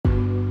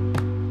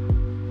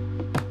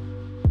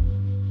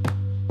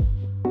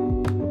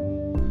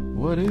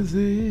What is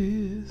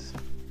this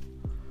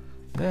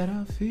that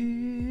I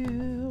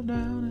feel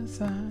down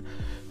inside?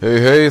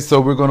 Hey,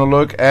 so we're going to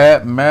look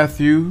at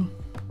Matthew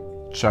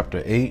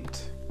chapter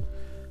 8,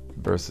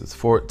 verses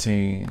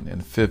 14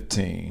 and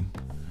 15.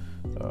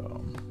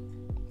 The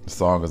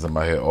song is in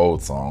my head,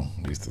 old song.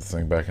 I used to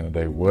sing back in the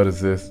day. What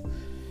is this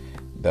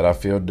that I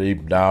feel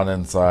deep down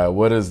inside?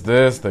 What is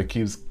this that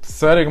keeps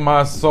setting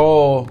my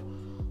soul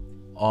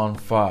on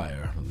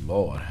fire?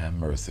 Lord have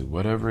mercy.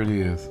 Whatever it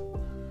is,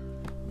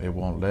 it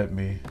won't let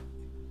me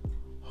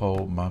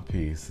hold my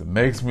peace. It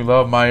makes me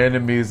love my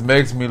enemies,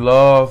 makes me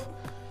love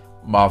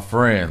my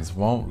friends.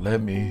 Won't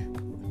let me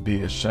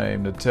be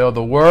ashamed to tell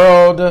the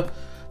world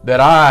that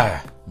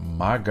I,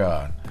 my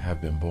God,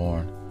 have been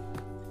born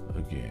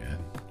again.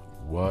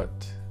 What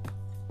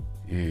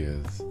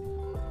is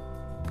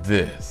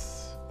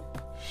this?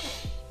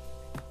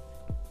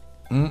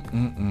 We're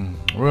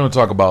going to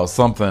talk about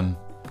something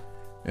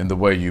in the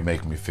way you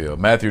make me feel.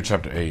 Matthew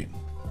chapter 8,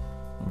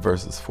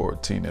 verses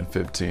 14 and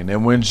 15.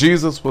 And when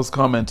Jesus was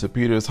come into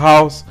Peter's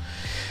house,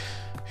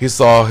 he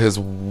saw his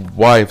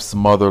wife's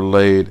mother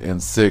laid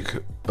and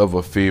sick of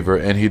a fever,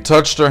 and he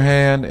touched her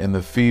hand, and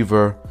the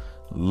fever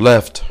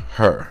left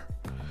her.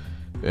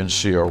 And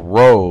she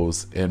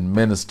arose and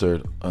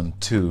ministered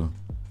unto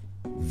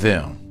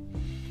them.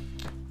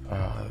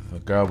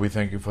 God, we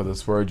thank you for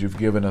this word you've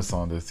given us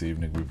on this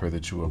evening. We pray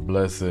that you will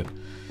bless it,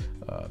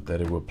 that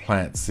it will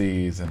plant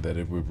seeds, and that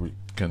it will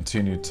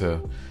continue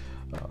to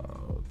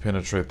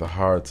penetrate the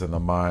hearts and the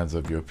minds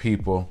of your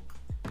people,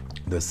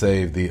 the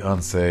saved, the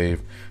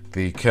unsaved,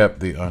 the kept,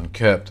 the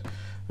unkept.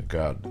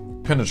 God,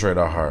 penetrate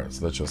our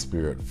hearts. Let your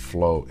spirit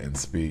flow and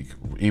speak,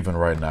 even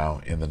right now,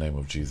 in the name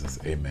of Jesus.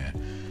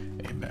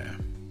 Amen.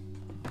 Amen.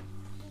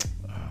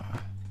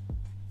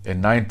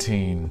 In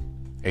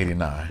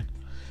 1989,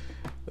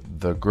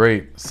 the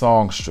great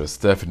songstress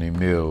Stephanie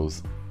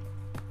Mills,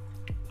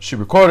 she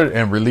recorded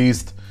and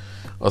released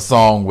a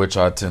song which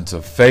I tend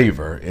to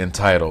favor,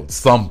 entitled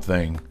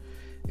Something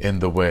in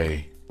the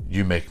Way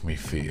You Make Me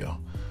Feel.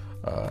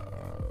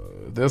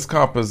 This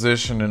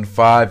composition in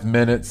 5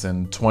 minutes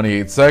and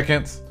 28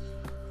 seconds,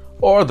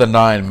 or the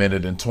 9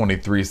 minute and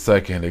 23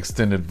 second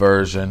extended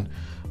version,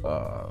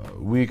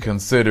 we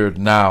considered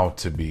now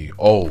to be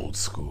old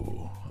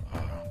school,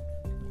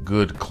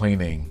 good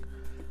cleaning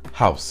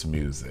house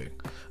music.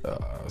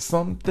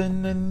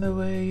 Something in the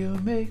way you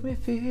make me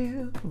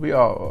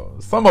feel.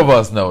 Some of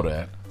us know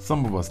that.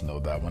 Some of us know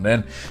that one.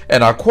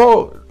 And I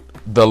quote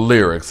the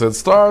lyrics. It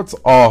starts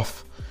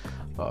off,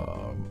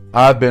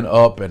 I've been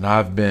up and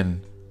I've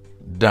been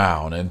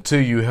down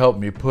until you help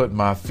me put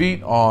my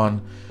feet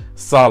on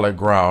solid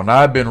ground.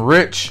 I've been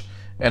rich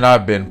and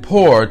I've been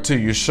poor till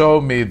you show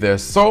me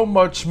there's so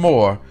much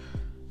more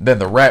than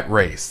the rat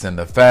race and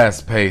the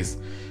fast pace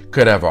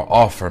could ever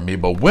offer me.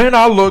 But when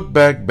I look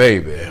back,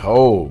 baby,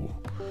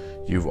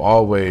 you've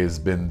always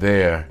been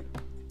there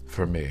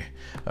for me.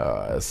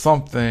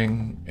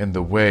 Something in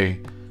the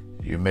way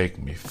you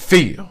make me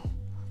feel.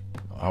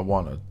 I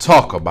want to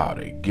talk about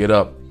it. Get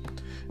up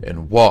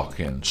and walk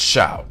and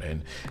shout.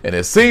 And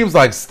it seems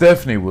like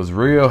Stephanie was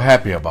real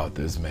happy about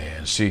this,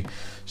 man. She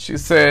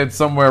said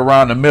somewhere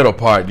around the middle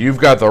part, you've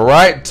got the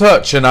right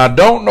touch, and I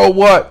don't know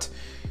what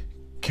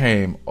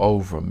came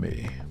over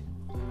me.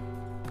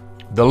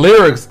 The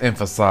lyrics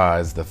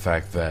emphasize the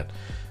fact that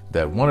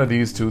one of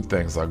these two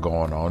things are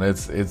going on.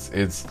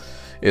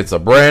 It's a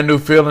brand new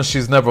feeling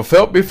she's never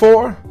felt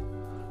before,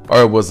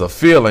 or it was a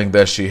feeling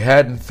that she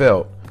hadn't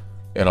felt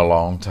in a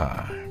long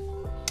time.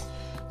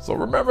 So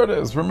remember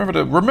this.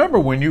 Remember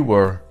when you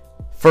were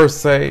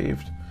first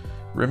saved.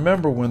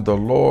 Remember when the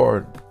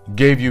Lord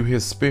gave you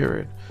his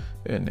spirit.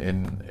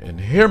 And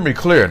hear me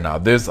clear now.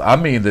 I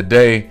mean the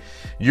day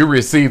you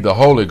received the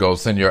Holy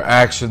Ghost, and your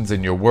actions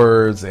and your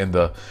words and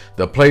the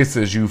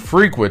places you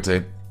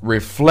frequented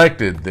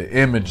reflected the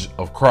image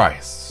of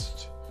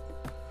Christ.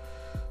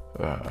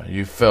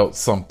 You felt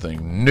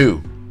something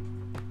new.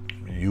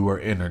 You were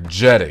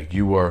energetic.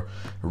 You were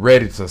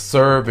ready to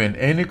serve in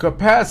any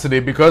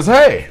capacity because,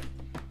 hey,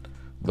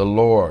 the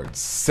Lord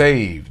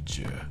saved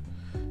you.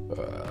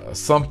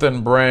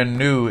 Something brand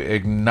new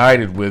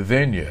ignited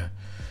within you.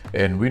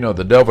 And we know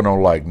the devil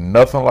don't like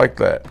nothing like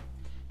that.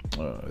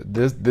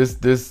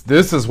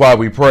 This is why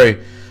we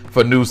pray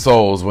for new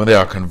souls when they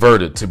are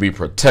converted, to be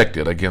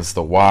protected against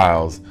the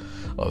wiles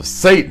of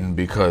Satan,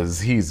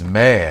 because he's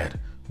mad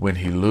when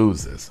he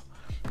loses.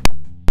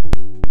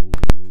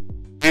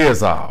 He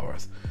is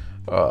ours.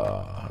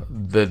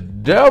 The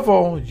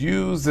devil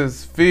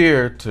uses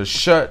fear to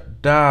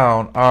shut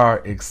down our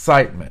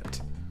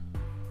excitement.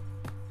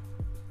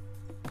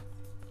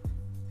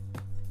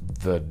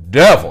 The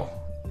devil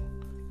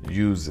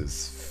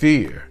uses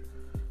fear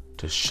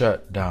to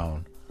shut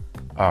down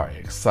our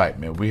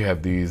excitement. We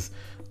have these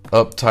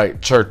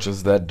uptight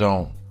churches that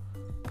don't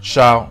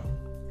shout.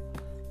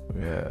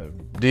 We have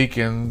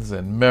deacons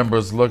and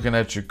members looking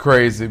at you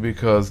crazy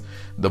because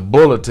the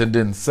bulletin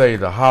didn't say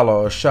to holler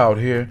or shout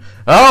here.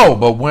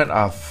 But when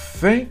I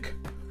think,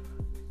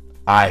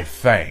 I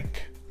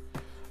thank.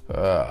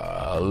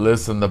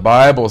 Listen, the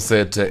Bible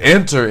said to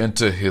enter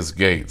into his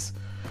gates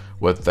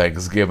with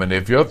thanksgiving.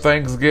 If your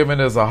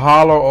thanksgiving is a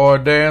holler or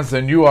a dance,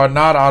 then you are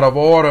not out of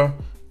order.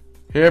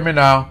 Hear me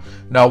now.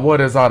 Now, what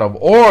is out of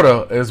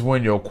order is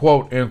when your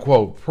quote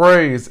unquote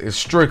praise is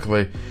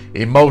strictly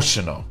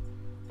emotional.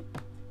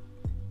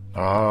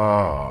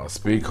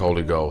 Speak,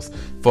 Holy Ghost,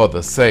 for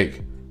the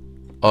sake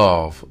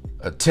of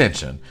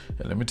attention.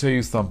 And let me tell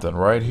you something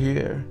right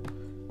here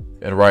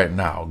and right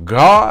now.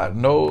 God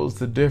knows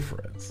the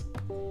difference.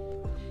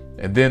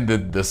 And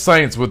then the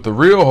saints with the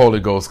real Holy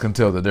Ghost can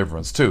tell the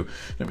difference too.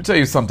 Let me tell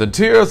you something.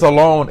 Tears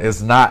alone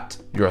is not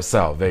your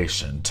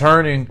salvation.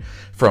 Turning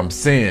from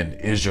sin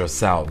is your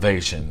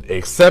salvation.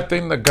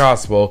 Accepting the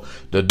gospel,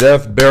 the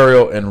death,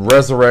 burial, and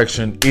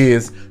resurrection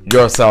is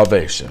your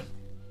salvation.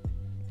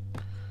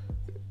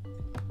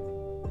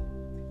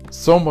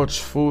 So much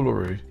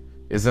foolery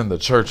is in the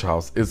church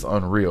house. It's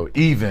unreal,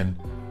 even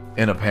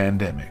in a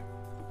pandemic.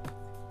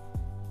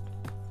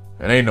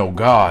 And ain't no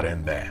God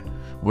in that.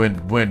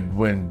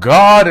 When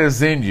God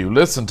is in you,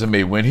 listen to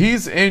me, when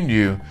he's in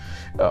you,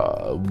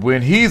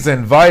 when he's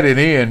invited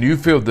in, you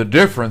feel the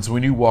difference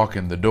when you walk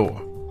in the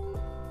door.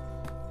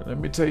 Let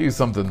me tell you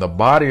something. The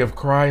body of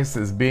Christ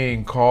is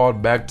being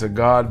called back to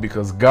God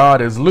because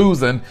God is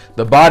losing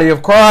the body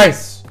of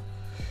Christ.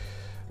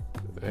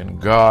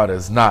 And God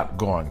is not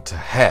going to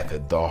have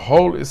it. The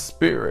Holy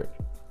Spirit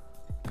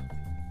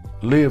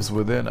lives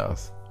within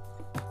us.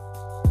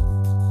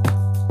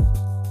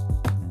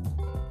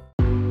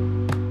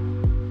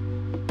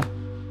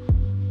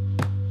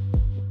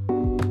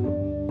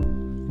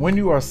 When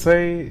you are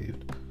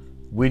saved,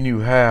 when you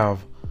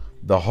have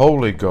the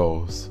Holy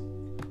Ghost,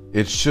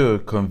 it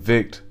should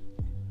convict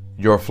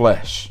your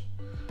flesh.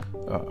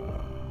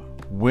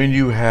 When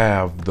you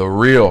have the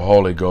real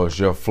Holy Ghost,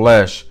 your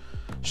flesh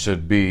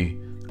should be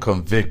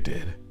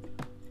convicted.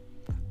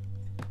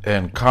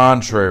 And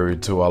contrary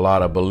to a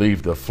lot of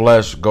belief, the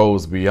flesh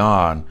goes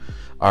beyond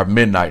our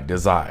midnight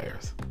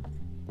desires.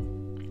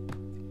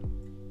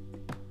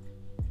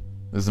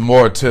 There's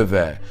more to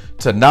that.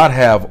 To not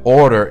have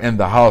order in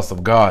the house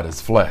of God is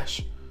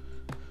flesh.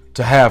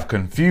 To have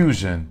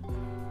confusion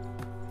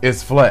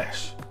is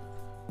flesh.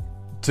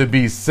 To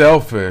be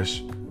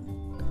selfish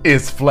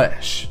is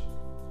flesh.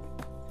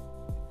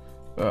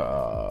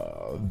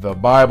 The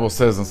Bible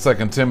says in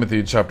 2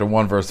 Timothy chapter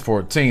 1 verse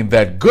 14,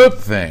 that good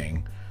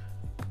thing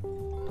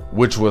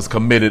which was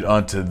committed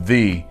unto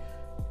thee,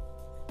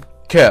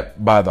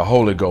 kept by the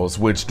Holy Ghost,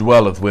 which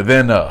dwelleth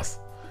within us.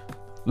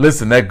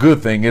 Listen, that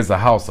good thing is the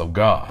house of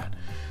God.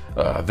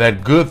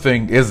 That good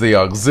thing is the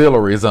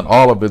auxiliaries and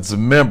all of its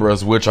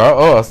members, which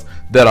are us,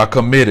 that are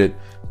committed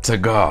to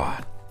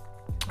God.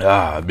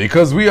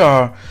 Because we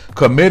are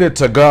committed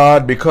to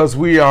God, because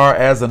we are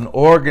as an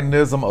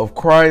organism of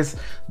Christ,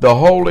 the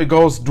Holy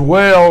Ghost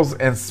dwells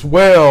and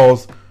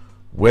swells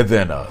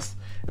within us.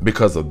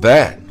 Because of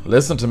that,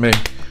 listen to me,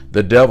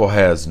 the devil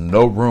has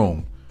no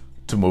room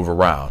to move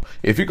around.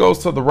 If he goes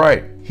to the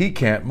right, he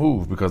can't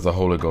move because the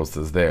Holy Ghost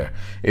is there.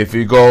 If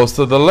he goes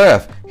to the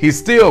left, he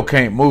still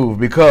can't move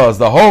because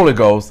the Holy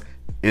Ghost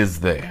is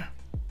there.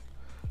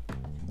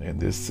 In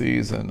this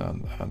season,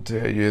 I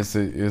tell you,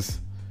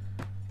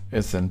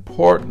 it's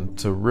important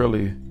to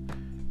really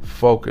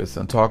focus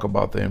and talk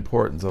about the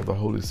importance of the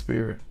Holy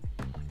Spirit.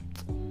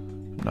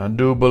 And I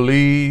do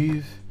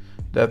believe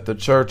that the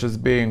church is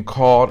being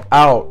called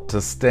out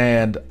to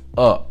stand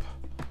up.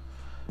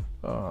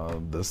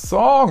 The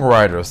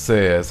songwriter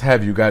says,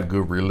 have you got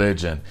good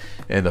religion?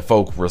 And the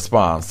folk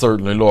respond,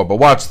 certainly, Lord. But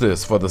watch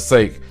this. For the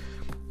sake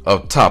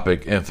of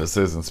topic,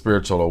 emphasis, and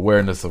spiritual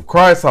awareness of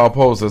Christ, I'll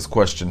pose this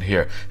question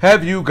here.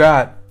 Have you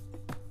got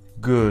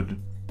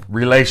good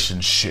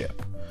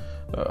relationship?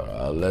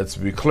 Let's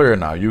be clear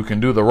now. You can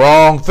do the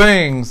wrong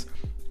things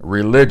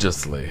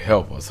religiously.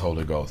 Help us,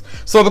 Holy Ghost.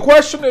 So the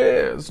question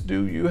is,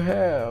 do you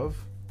have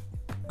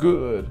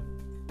good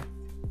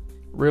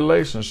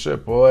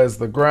relationship? Or as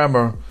the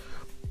grammar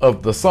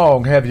of the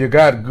song, have you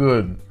got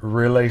good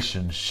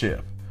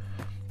relationship?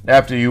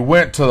 After you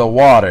went to the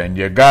water and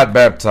you got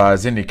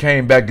baptized and you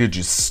came back, did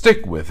you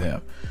stick with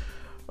him?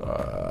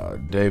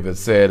 David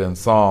said in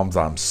Psalms,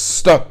 I'm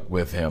stuck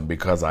with him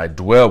because I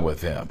dwell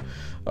with him.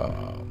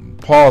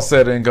 Paul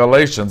said in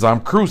Galatians,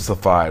 I'm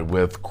crucified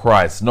with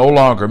Christ. No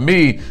longer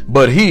me,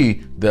 but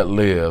he that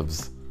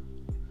lives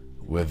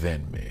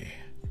within me.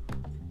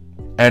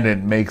 And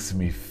it makes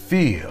me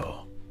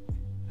feel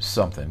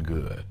something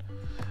good.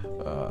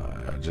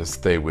 Just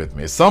stay with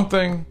me.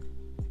 Something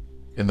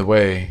in the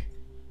way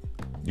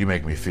you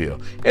make me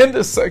feel. In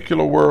this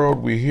secular world,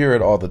 we hear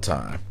it all the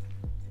time.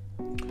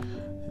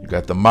 You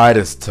got the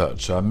Midas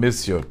touch. I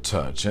miss your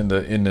touch. In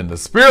the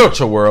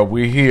spiritual world,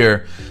 we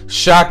hear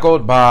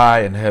shackled by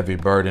and heavy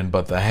burden,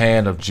 but the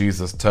hand of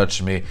Jesus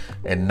touched me,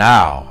 and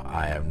now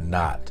I am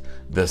not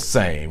the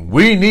same.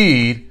 We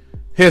need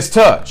his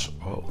touch.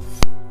 Oh.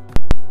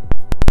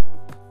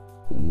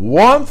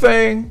 One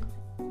thing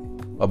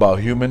about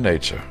human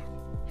nature,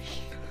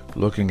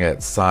 looking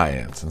at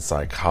science and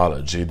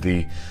psychology,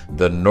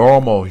 the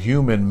normal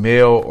human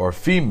male or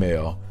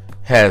female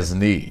has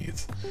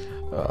needs.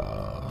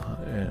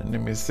 And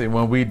let me see,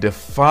 when we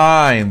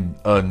define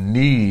a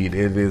need,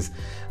 it is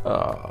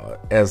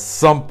as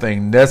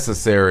something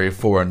necessary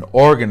for an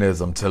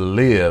organism to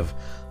live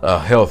a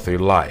healthy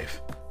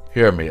life.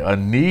 Hear me. A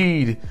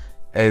need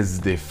is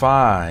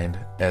defined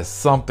as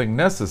something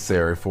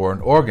necessary for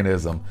an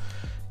organism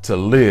to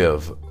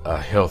live a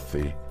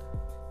healthy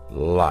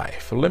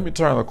life. Let me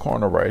turn the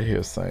corner right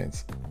here,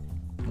 saints.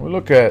 We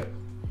look at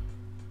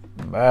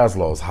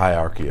Maslow's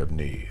hierarchy of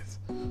needs.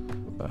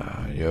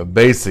 Your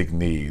basic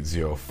needs,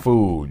 your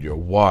food, your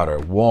water,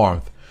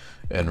 warmth,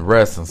 and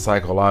rest, and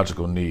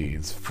psychological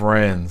needs,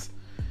 friends,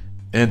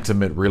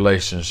 intimate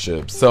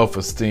relationships,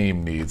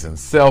 self-esteem needs, and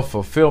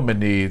self-fulfillment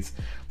needs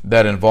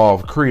that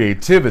involve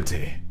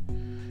creativity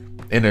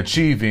in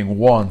achieving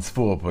one's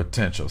full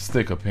potential.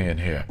 Stick a pin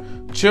here.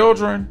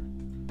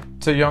 Children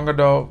to young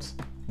adults,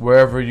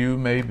 wherever you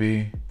may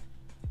be,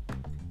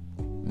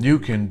 you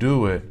can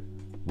do it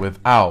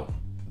without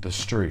the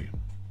street.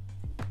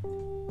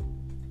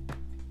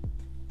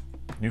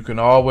 You can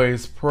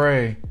always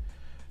pray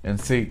and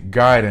seek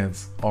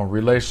guidance on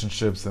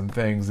relationships and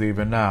things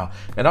even now.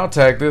 And I'll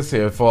tag this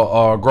here for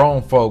our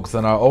grown folks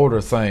and our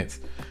older saints.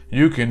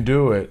 You can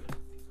do it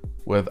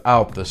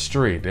without the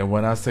street. And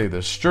when I say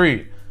the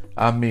street,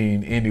 I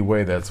mean any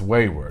way that's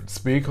wayward.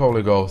 Speak,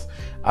 Holy Ghost.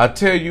 I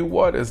tell you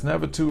what, it's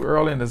never too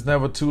early and it's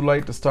never too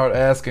late to start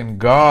asking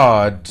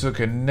God to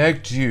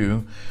connect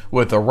you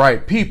with the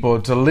right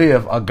people to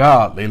live a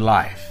godly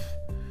life.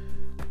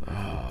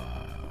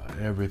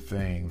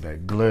 Everything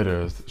that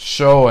glitters,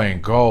 showing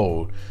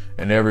gold,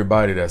 and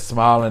everybody that's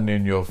smiling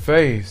in your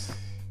face,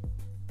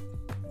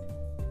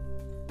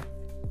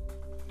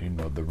 you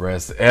know the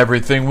rest.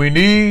 Everything we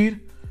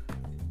need,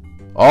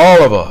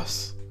 all of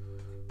us,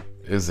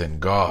 is in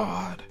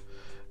God.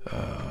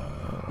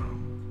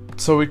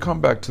 So we come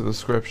back to the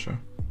scripture.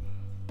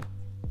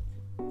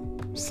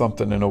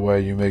 Something in a way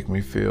you make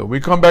me feel.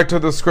 We come back to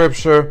the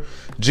scripture.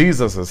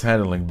 Jesus is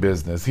handling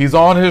business. He's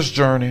on his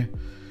journey.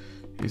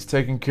 He's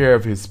taking care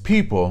of his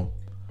people,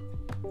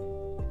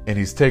 and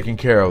he's taking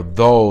care of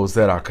those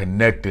that are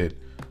connected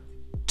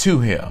to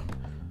him.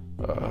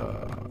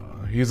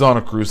 He's on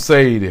a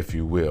crusade, if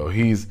you will.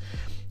 He's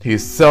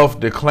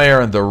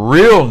self-declaring the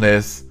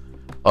realness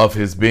of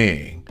his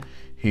being.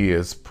 He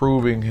is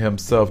proving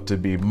himself to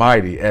be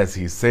mighty, as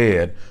he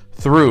said,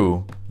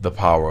 through the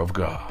power of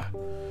God.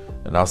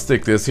 And I'll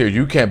stick this here.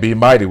 You can't be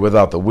mighty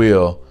without the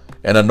will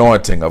and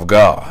anointing of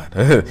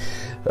God.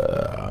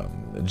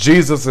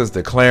 Jesus is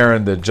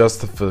declaring the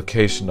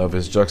justification of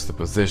his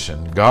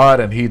juxtaposition,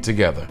 God and he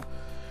together,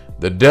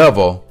 the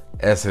devil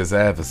as his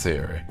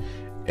adversary,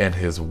 and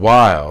his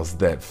wiles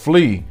that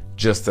flee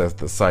just at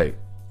the sight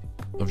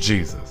of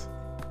Jesus.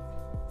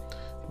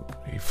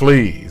 He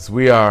flees.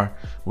 We are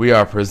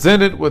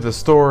presented with a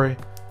story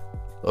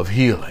of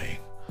healing.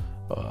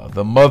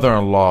 The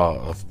mother-in-law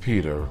of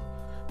Peter,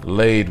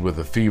 laid with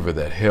a fever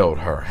that held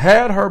her,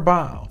 had her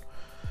bound.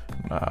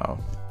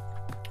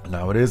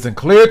 Now, it isn't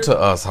clear to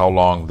us how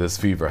long this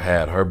fever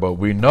had her, but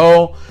we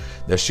know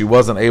that she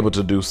wasn't able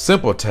to do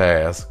simple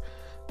tasks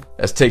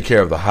as take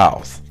care of the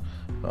house.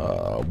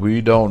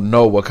 We don't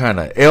know what kind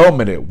of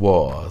ailment it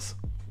was,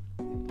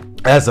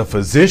 as a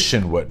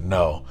physician would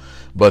know,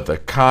 but the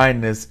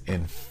kindness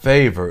and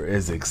favor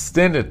is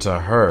extended to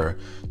her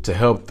to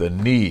help the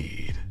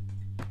need.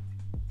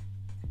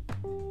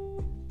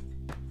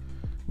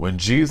 When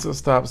Jesus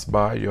stops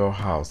by your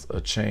house, a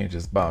change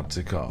is bound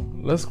to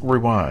come. Let's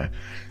rewind.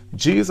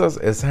 Jesus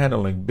is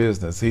handling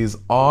business. He's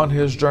on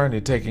his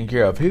journey taking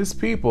care of his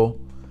people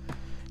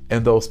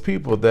and those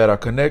people that are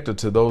connected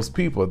to those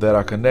people that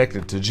are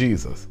connected to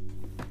Jesus.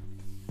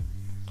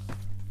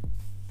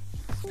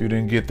 If you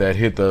didn't get that,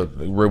 hit the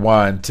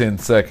rewind 10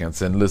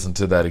 seconds and listen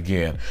to that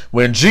again.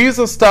 When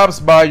Jesus stops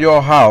by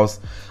your house,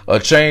 a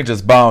change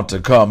is bound to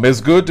come.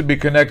 It's good to be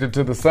connected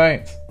to the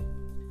saints.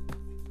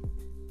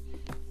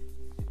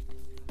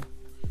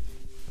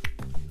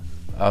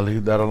 I'll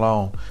leave that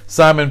alone.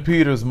 Simon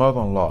Peter's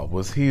mother-in-law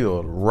was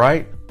healed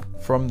right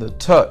from the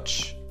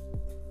touch.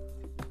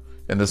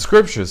 And the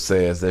scripture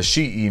says that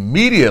she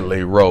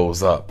immediately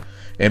rose up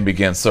and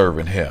began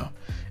serving him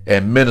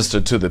and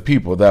ministered to the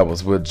people that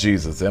was with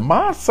Jesus. And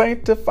my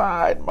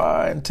sanctified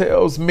mind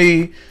tells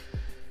me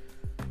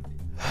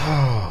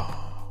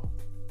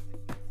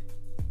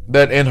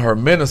that in her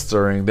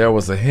ministering, there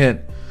was a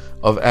hint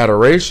of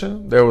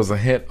adoration. There was a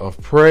hint of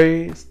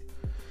praise.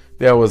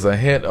 There was a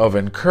hint of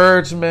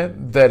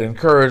encouragement that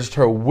encouraged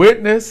her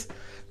witness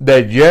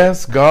that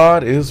yes,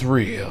 God is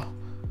real.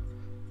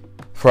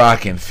 For I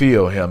can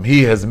feel him.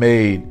 He has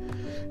made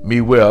me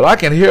well. I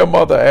can hear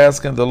mother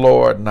asking the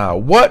Lord now,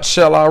 what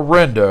shall I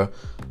render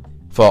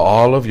for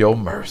all of your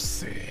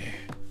mercy?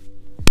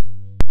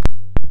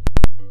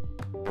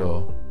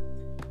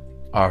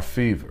 Our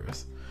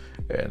fevers.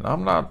 And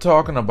I'm not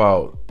talking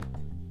about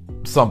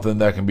something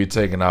that can be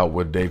taken out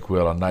with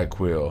Dayquil or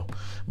NyQuil.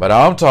 But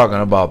I'm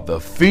talking about the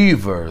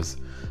fevers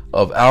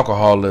of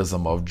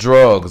alcoholism, of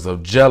drugs,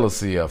 of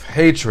jealousy, of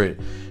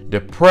hatred,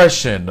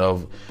 depression,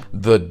 of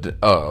the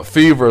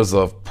fevers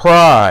of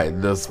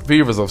pride, the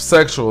fevers of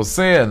sexual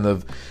sin,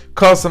 of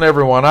cussing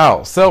everyone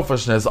out,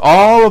 selfishness,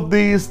 all of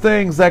these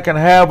things that can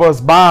have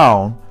us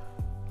bound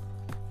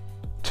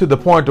to the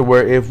point to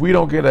where if we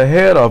don't get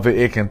ahead of it,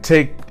 it can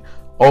take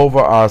over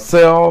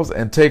ourselves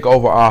and take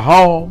over our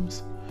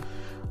homes.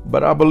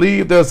 But I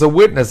believe there's a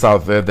witness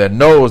out there that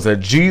knows that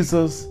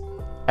Jesus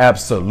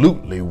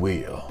absolutely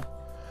will.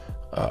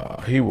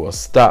 He will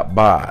stop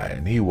by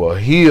and he will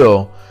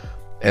heal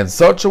in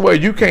such a way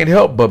you can't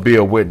help but be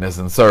a witness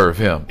and serve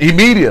him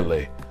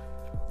immediately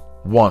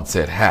once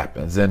it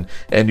happens. And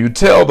you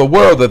tell the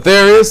world that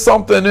there is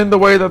something in the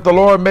way that the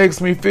Lord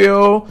makes me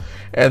feel,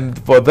 and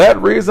for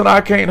that reason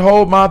I can't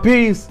hold my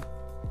peace.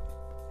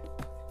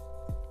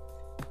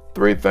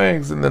 3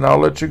 things and then I'll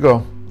let you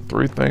go.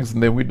 3 things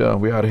and then we done.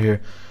 We out of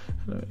here.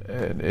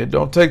 And it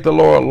don't take the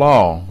Lord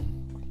long.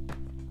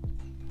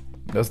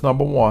 That's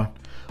number 1.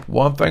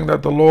 One thing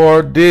that the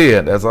Lord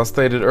did, as I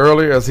stated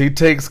earlier, is he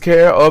takes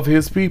care of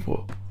his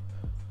people.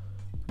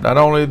 Not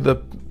only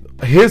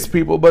his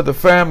people, but the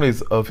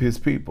families of his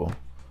people.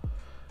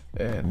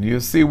 And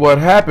you see what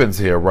happens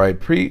here, right?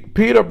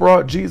 Peter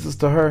brought Jesus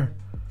to her.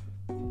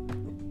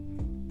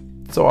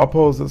 So I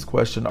pose this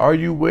question. Are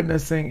you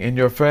witnessing in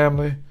your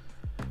family?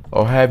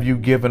 Or have you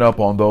given up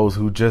on those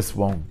who just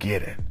won't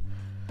get it?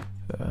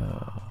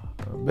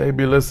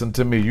 Baby, listen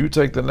to me. You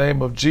take the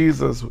name of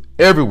Jesus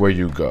everywhere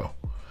you go.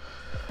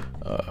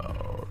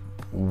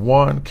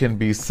 One can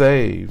be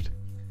saved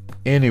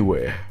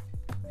anywhere.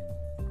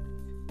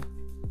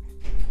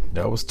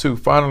 That was 2.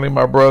 Finally,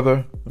 my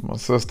brother and my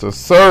sister,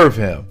 serve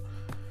him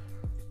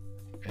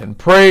and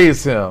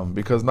praise him,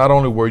 because not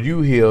only were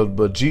you healed,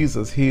 but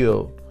Jesus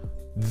healed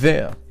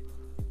them.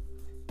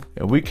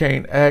 And we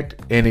can't act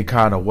any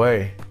kind of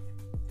way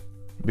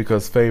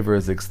because favor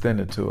is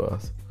extended to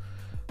us.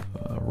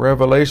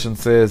 Revelation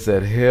says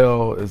that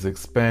hell is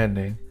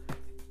expanding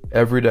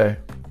every day.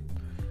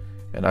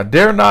 And I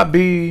dare not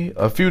be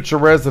a future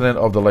resident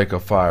of the lake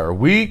of fire.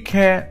 We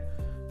can't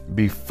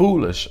be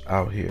foolish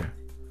out here.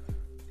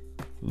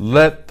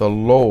 Let the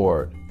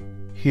Lord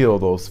heal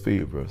those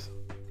fevers.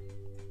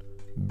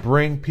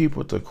 Bring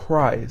people to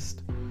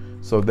Christ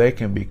so they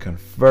can be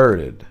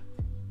converted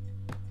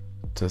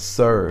to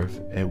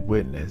serve and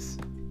witness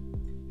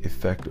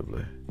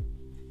effectively.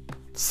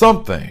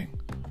 Something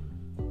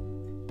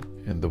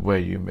in the way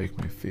you make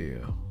me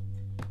feel.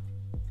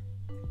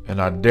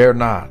 And I dare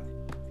not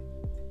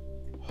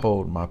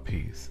hold my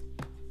peace.